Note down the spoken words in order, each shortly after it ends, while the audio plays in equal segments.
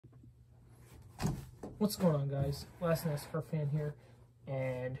What's going on, guys? Last NASCAR fan here,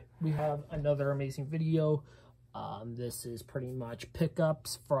 and we have another amazing video. This is pretty much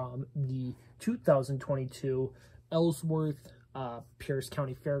pickups from the 2022 Ellsworth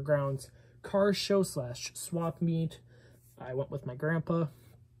County Fairgrounds Car Show / Swapmeet. I went with my grandpa,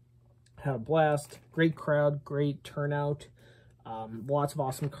 had a blast, great crowd, great turnout, lots of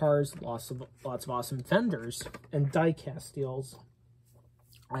awesome cars, lots of awesome vendors, and diecast deals.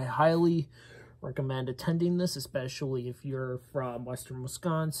 I highly recommend attending this, especially if you're from western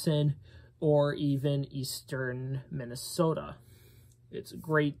Wisconsin or even eastern Minnesota. It's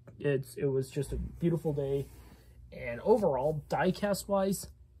great. It was just a beautiful day, and overall, diecast wise,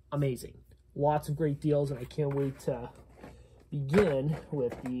 amazing. Lots of great deals, and I can't wait to begin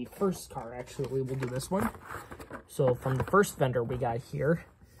with the first car. Actually, we'll do this one. So from the first vendor we got here,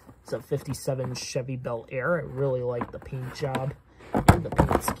 it's a 57 Chevy Bel Air. I really like the paint job and the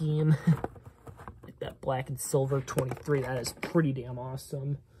paint scheme. That black and silver 23, that is pretty damn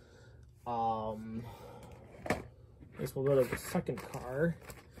awesome. I guess we'll go to the second car.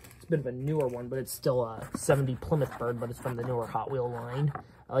 It's a bit of a newer one, but it's still a 70 Plymouth Bird, but it's from the newer Hot Wheel line.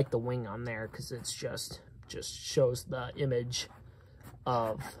 I like the wing on there because it's just shows the image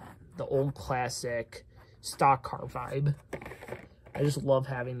of the old classic stock car vibe. I just love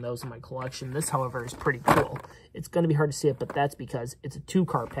having those in my collection. This, however, is pretty cool. It's going to be hard to see it, but that's because it's a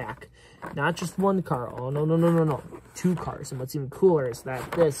 2-car pack. Not just 1 car. Oh, no. 2 cars. And what's even cooler is that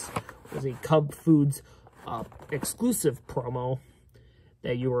this was a Cub Foods exclusive promo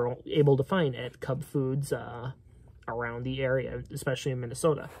that you were able to find at Cub Foods around the area, especially in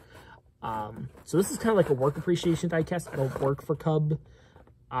Minnesota. So this is kind of like a work appreciation diecast. I don't work for Cub.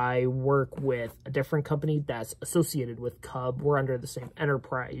 I work with a different company that's associated with Cub. We're under the same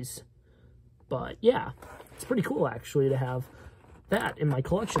enterprise. But yeah, it's pretty cool actually to have that in my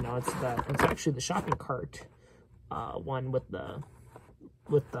collection now. It's actually the shopping cart one with the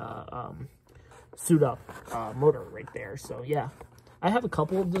suit up motor right there. So yeah, I have a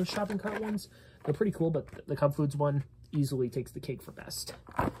couple of the shopping cart ones. They're pretty cool, but the Cub Foods one easily takes the cake for best.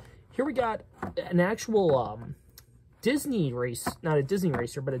 Here we got an actual Disney race, not a Disney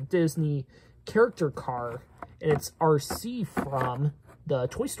racer, but a Disney character car, and it's RC from the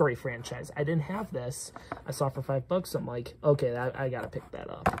Toy Story franchise. I didn't have this. I saw it for $5. I'm like, okay, I gotta pick that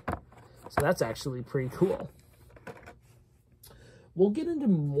up. So that's actually pretty cool. We'll get into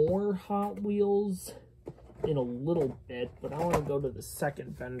more Hot Wheels in a little bit, but I want to go to the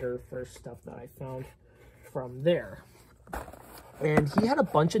second vendor for stuff that I found from there. And he had a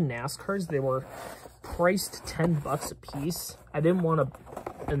bunch of NASCARs. They were priced $10 a piece. I didn't want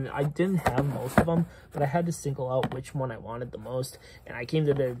to, and I didn't have most of them, but I had to single out which one I wanted the most, and I came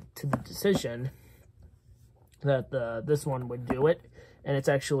to the decision that this one would do it, and it's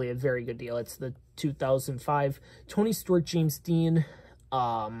actually a very good deal. It's the 2005 Tony Stewart James Dean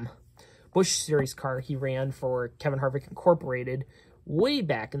Busch Series car. He ran for Kevin Harvick Incorporated way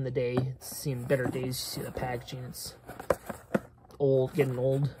back in the day. It's seen better days. You see the packaging, it's old, getting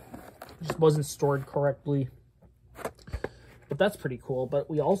old. Just wasn't stored correctly, but that's pretty cool. But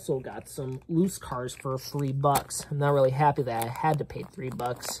we also got some loose cars for $3. I'm not really happy that I had to pay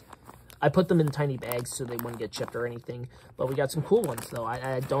 $3. I put them in tiny bags so they wouldn't get chipped or anything, but we got some cool ones though.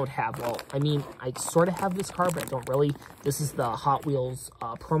 I don't have, well, I mean, I sort of have this car, but I don't really. This is the Hot Wheels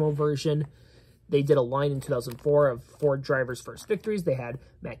promo version. They did a line in 2004 of Ford drivers' first victories. They had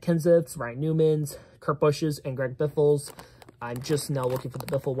Matt Kenseth's, Ryan Newman's, Kurt Busch's, and Greg Biffle's. I'm just now looking for the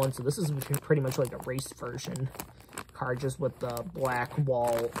Biffle one, so this is pretty much like a race version car, just with the black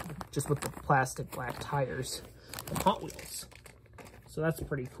wall, just with the plastic black tires and Hot Wheels. So that's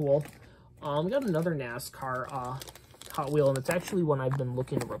pretty cool. We got another NASCAR Hot Wheel, and it's actually one I've been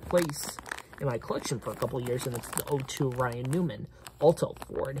looking to replace in my collection for a couple of years, and it's the 02 Ryan Newman Alto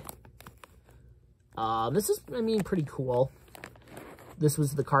Ford. This is, I mean, pretty cool. This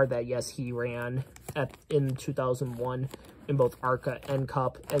was the car that, yes, he ran in 2001 in both ARCA and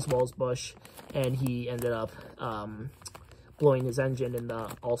Cup, as well as Busch, and he ended up blowing his engine in the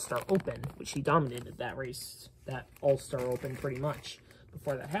All-Star Open, which he dominated that race, that All-Star Open pretty much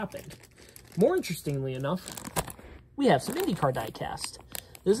before that happened. More interestingly enough, we have some IndyCar diecast.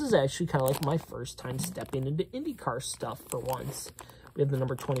 This is actually kind of like my first time stepping into IndyCar stuff for once. We have the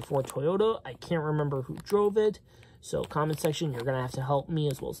number 24 Toyota. I can't remember who drove it, so comment section, you're going to have to help me,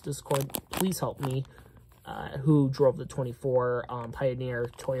 as well as Discord. Please help me. Who drove the 24 Pioneer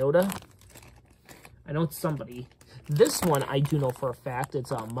Toyota. I know it's somebody. This one I do know for a fact.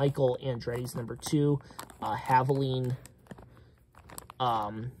 It's Michael Andretti's number 2 Haviland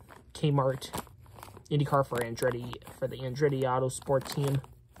Kmart IndyCar for Andretti, for the Andretti Auto Sport team.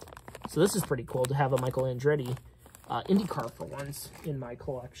 So this is pretty cool to have a Michael Andretti IndyCar for once in my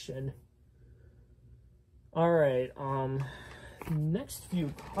collection. All right, next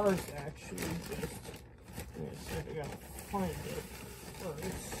few cars actually just, let me see if I gotta find it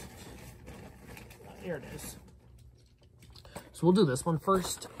first. Here it is. So we'll do this one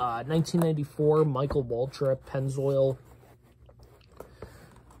first. 1994 Michael Waltrip Pennzoil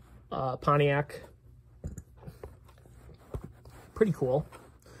Pontiac. Pretty cool.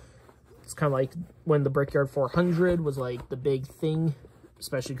 It's kind of like when the Brickyard 400 was like the big thing,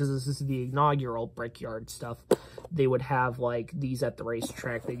 especially because this is the inaugural Brickyard stuff. They would have like these at the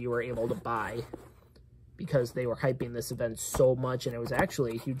racetrack that you were able to buy because they were hyping this event so much, and it was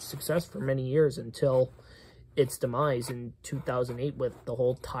actually a huge success for many years until its demise in 2008 with the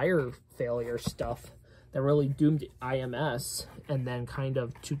whole tire failure stuff that really doomed IMS. And then kind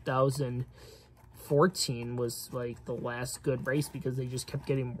of 2014 was like the last good race because they just kept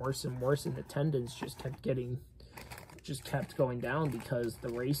getting worse and worse, and attendance just kept going down because the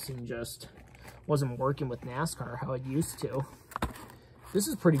racing just wasn't working with NASCAR how it used to. This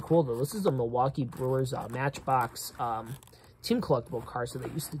is pretty cool though. This is a Milwaukee Brewers Matchbox team collectible car. So they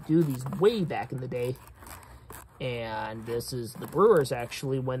used to do these way back in the day. And this is the Brewers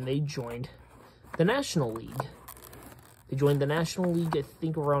actually when they joined the National League. They joined the National League, I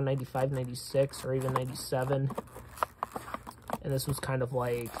think, around 95, 96, or even 97. And this was kind of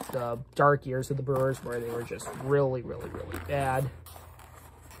like the dark years of the Brewers where they were just really, really, really bad.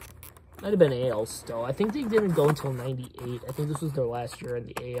 Might have been AL still. I think they didn't go until 98. I think this was their last year in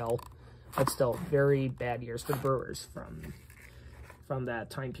the AL. But still, very bad years for the Brewers from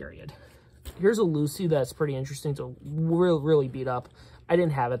that time period. Here's a Lucy that's pretty interesting. So really beat up. I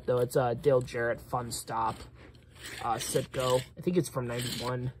didn't have it though. It's a Dale Jarrett Fun Stop Sitco. I think it's from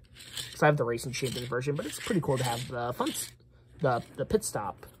 91. Because I have the Racing Champions version, but it's pretty cool to have the pit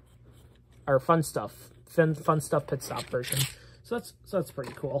stop or fun stuff pit stop version. So that's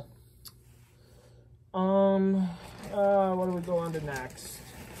pretty cool. What do we go on to next?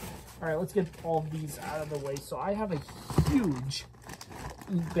 All right, let's get all of these out of the way. So I have a huge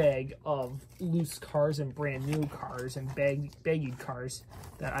bag of loose cars and brand new cars and baggy cars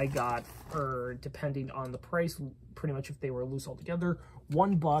that I got for, depending on the price, pretty much if they were loose altogether,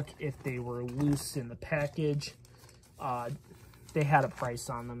 $1 if they were loose in the package. They had a price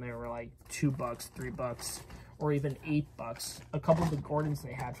on them. They were like $2, $3, or even $8. A couple of the Gordons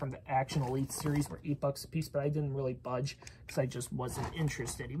they had from the Action Elite series were $8 a piece, but I didn't really budge because I just wasn't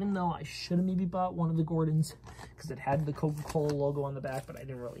interested, even though I should have maybe bought one of the Gordons because it had the Coca-Cola logo on the back, but I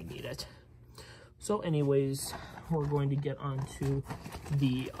didn't really need it. So anyways, we're going to get on to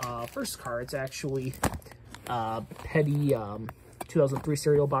the first car. It's actually Petty 2003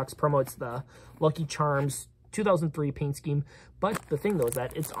 cereal box promo. It's the Lucky Charms 2003 paint scheme, but the thing though is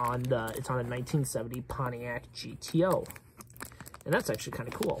that it's on a 1970 Pontiac GTO, and that's actually kind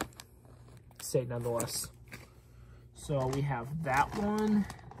of cool, to say nonetheless. So we have that one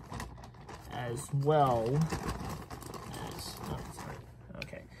as well as, oh, sorry.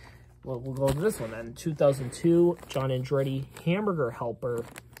 Okay, well, we'll go to this one then. 2002 John Andretti Hamburger Helper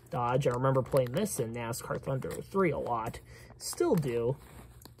Dodge. I remember playing this in NASCAR Thunder 3 a lot, still do.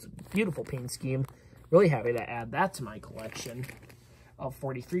 It's a beautiful paint scheme. Really happy to add that to my collection of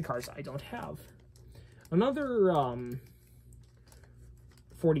 43 cars I don't have. Another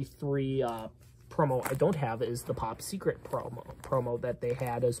 43 promo I don't have is the Pop Secret promo that they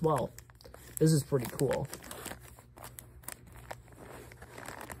had as well. This is pretty cool.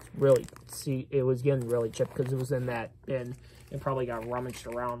 Really, see, it was getting really chipped because it was in that bin and probably got rummaged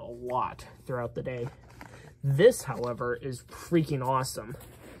around a lot throughout the day. This, however, is freaking awesome.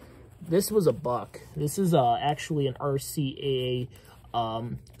 This was $1. This is actually an RCAA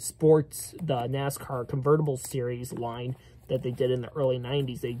Sports, the NASCAR Convertible Series line that they did in the early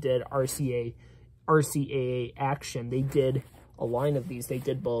 90s. They did RCAA Action. They did a line of these. They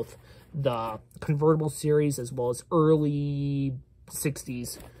did both the Convertible Series as well as early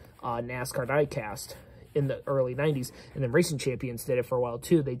 60s NASCAR diecast in the early 90s. And then Racing Champions did it for a while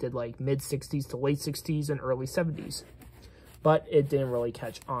too. They did like mid 60s to late 60s and early 70s. But it didn't really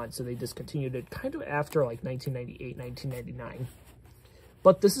catch on, so they discontinued it kind of after like 1998, 1999.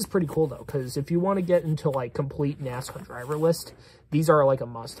 But this is pretty cool though, because if you want to get into like complete NASCAR driver list, these are like a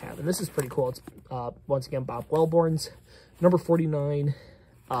must-have. And this is pretty cool. It's once again Bob Wellborn's number 49,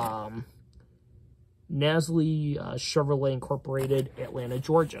 Nasley Chevrolet Incorporated, Atlanta,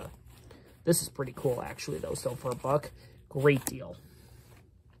 Georgia. This is pretty cool actually though. So for $1, great deal.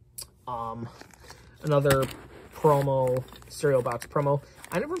 Another promo, cereal box promo.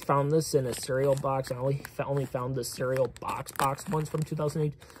 I never found this in a cereal box. I only found the cereal box ones from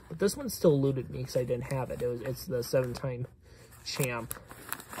 2008. But this one still eluded me because I didn't have it. It's the 7-time champ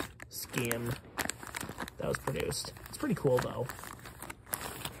scheme that was produced. It's pretty cool though.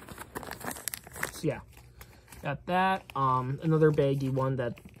 So yeah, got that. Another baggy one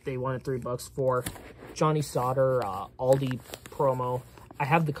that they wanted $3 for. Johnny Sauter Aldi promo. I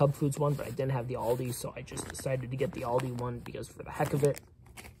have the Cub Foods one, but I didn't have the Aldi, so I just decided to get the Aldi one because for the heck of it.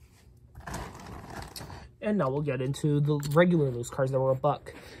 And now we'll get into the regular loose cars that were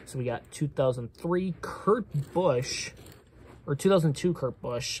 $1. So we got 2003 Kurt Busch, or 2002 Kurt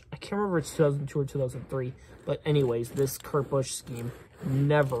Busch. I can't remember if it's 2002 or 2003, but anyways, this Kurt Busch scheme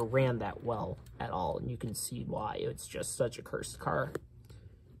never ran that well at all, and you can see why. It's just such a cursed car.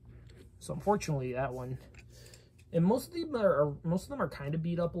 So unfortunately, that one, and most of them are kind of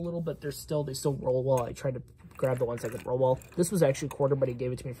beat up a little, but they still roll well. I tried to grab the ones that could roll well. This was actually a quarter, but he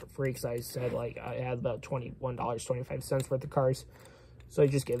gave it to me for free because I said like I had about $21.25 worth of cars, so I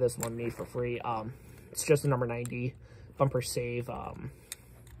just gave this one to me for free. It's just a number 90 bumper save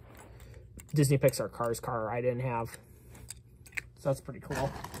Disney Pixar Cars car I didn't have, so that's pretty cool.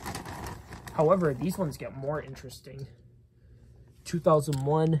 However, these ones get more interesting.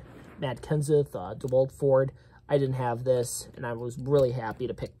 2001 Matt Kenseth DeWalt Ford. I didn't have this, and I was really happy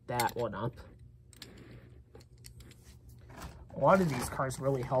to pick that one up. A lot of these cars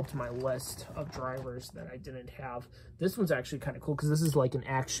really helped my list of drivers that I didn't have. This one's actually kind of cool because this is like an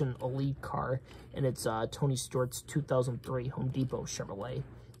Action Elite car, and it's Tony Stewart's 2003 Home Depot Chevrolet.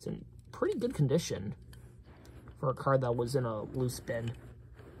 It's in pretty good condition for a car that was in a loose bin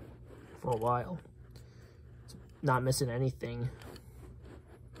for a while. It's not missing anything.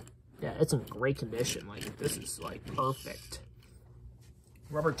 Yeah, it's in great condition. Like, this is like perfect.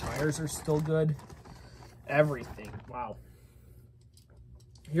 Rubber tires are still good. Everything. Wow.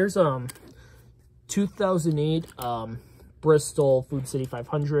 Here's 2008 Bristol Food City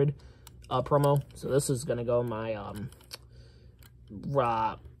 500 promo. So this is gonna go in my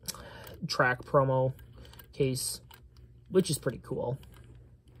track promo case, which is pretty cool.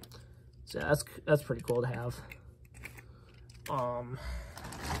 So that's pretty cool to have.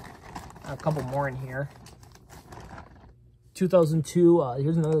 A couple more in here. 2002,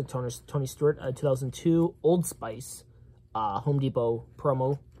 here's another Tony Stewart, 2002 Old Spice Home Depot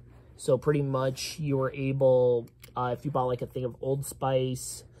promo. So pretty much you were able, if you bought like a thing of Old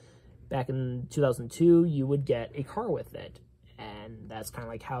Spice back in 2002, you would get a car with it. And that's kind of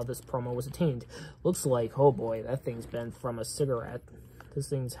like how this promo was attained. Looks like, oh boy, that thing's been from a cigarette. This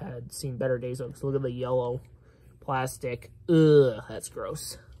thing's had seen better days. Look at the yellow plastic. Ugh, that's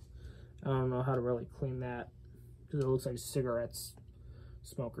gross. I don't know how to really clean that because it looks like cigarettes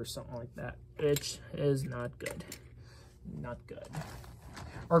smoke or something like that. Which is not good. Not good.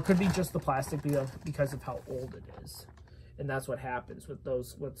 Or it could be just the plastic because of how old it is. And that's what happens with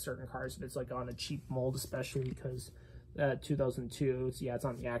certain cars. If it's like on a cheap mold, especially because that 2002, so yeah, it's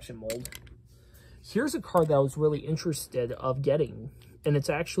on the Action mold. Here's a car that I was really interested of getting, and it's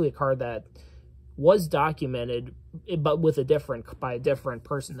actually a car that was documented, but by a different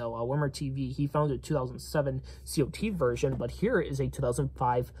person though. Wimmer TV, he found a 2007 COT version, but here is a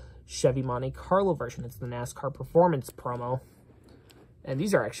 2005 Chevy Monte Carlo version. It's the NASCAR Performance promo, and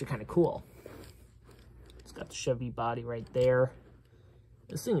these are actually kind of cool. It's got the Chevy body right there.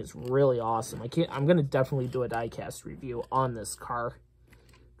 This thing is really awesome. I'm gonna definitely do a diecast review on this car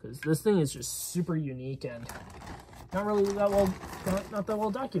because this thing is just super unique and not that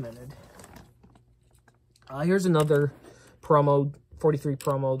well documented. Here's another promo, 43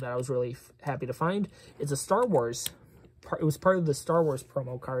 promo that I was really happy to find. It's a Star Wars. It was part of the Star Wars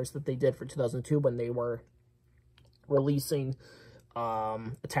promo cars that they did for 2002 when they were releasing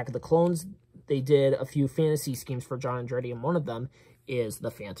Attack of the Clones. They did a few fantasy schemes for John Andretti, and one of them is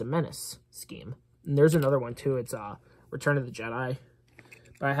the Phantom Menace scheme. And there's another one too. It's Return of the Jedi,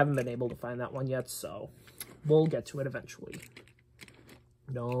 but I haven't been able to find that one yet, so we'll get to it eventually.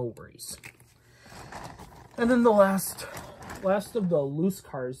 No worries. And then the last of the loose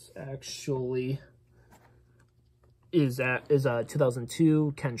cars actually is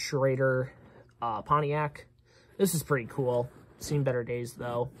 2002 Ken Schrader Pontiac. This is pretty cool. Seen better days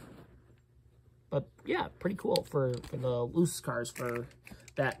though. But yeah, pretty cool for the loose cars for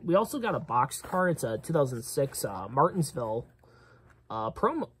that. We also got a boxed car. It's a 2006 Martinsville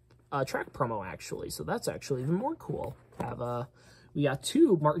track promo actually. So that's actually even more cool. We got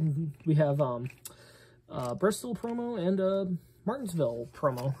two we have Bristol promo and Martinsville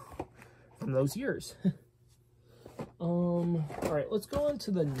promo from those years. All right, let's go on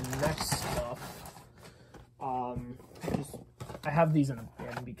to the next stuff. I have these in a bin.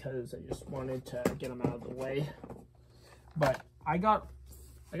 because I just wanted to get them out of the way. But I got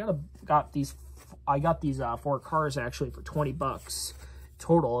these 4 cars actually for 20 bucks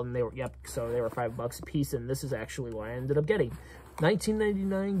total, and they were, yep, so they were $5 a piece, and this is actually what I ended up getting.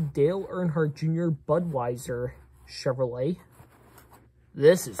 1999 Dale Earnhardt Jr. Budweiser Chevrolet.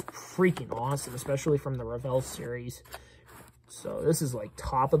 This is freaking awesome, especially from the Revell series. So this is like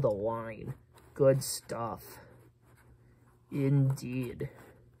top of the line. Good stuff. Indeed.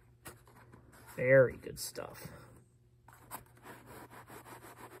 Very good stuff.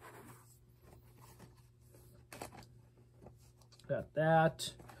 Got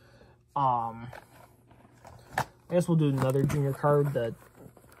that. I guess we'll do another junior car,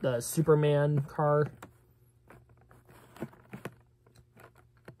 the Superman car.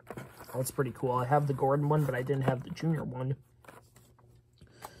 That's pretty cool. I have the Gordon one, but I didn't have the junior one.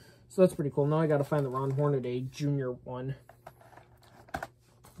 So that's pretty cool. Now I got to find the Ron Hornaday junior one.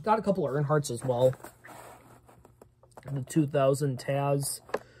 Got a couple of Earnhardts as well. The 2000 Taz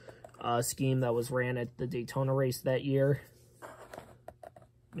scheme that was ran at the Daytona race that year.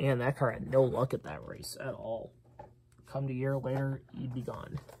 Man, that car had no luck at that race at all. Come a year later, you'd be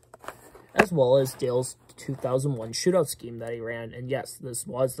gone. As well as Dale's 2001 shootout scheme that he ran. And yes, this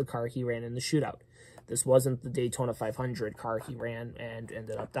was the car he ran in the shootout. This wasn't the Daytona 500 car he ran and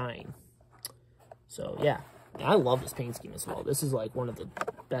ended up dying. So, yeah. I love this paint scheme as well. This is like one of the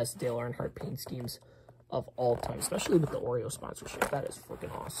best Dale Earnhardt paint schemes of all time. Especially with the Oreo sponsorship. That is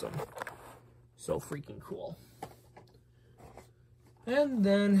freaking awesome. So freaking cool. And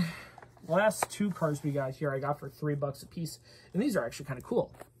then, last 2 cars we got here, I got for $3 a piece. And these are actually kind of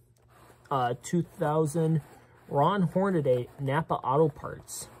cool. 2000 Ron Hornaday Napa Auto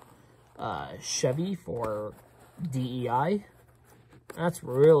Parts. Chevy for DEI. That's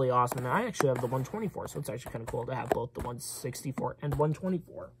really awesome. And I actually have the 124, so it's actually kind of cool to have both the 164 and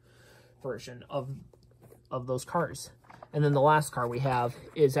 124 version of those cars. And then the last car we have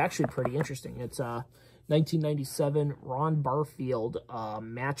is actually pretty interesting. It's 1997 Ron Barfield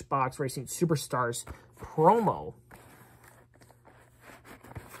Matchbox Racing Superstars promo.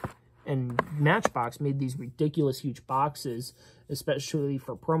 And Matchbox made these ridiculous huge boxes, especially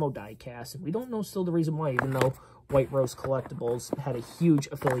for promo diecast. And we don't know still the reason why, even though White Rose Collectibles had a huge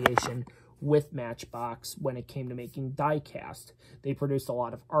affiliation with Matchbox when it came to making diecast. They produced a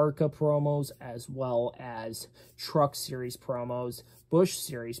lot of ARCA promos, as well as Truck Series promos, Busch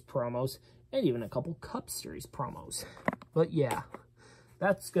Series promos, and even a couple Cup Series promos. But yeah,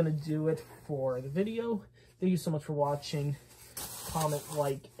 that's going to do it for the video. Thank you so much for watching. Comment,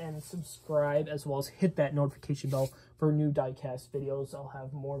 like, and subscribe, as well as hit that notification bell for new diecast videos. I'll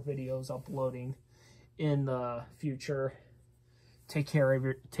have more videos uploading in the future. Take care,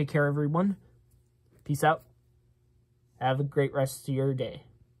 everyone. Peace out. Have a great rest of your day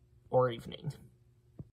or evening.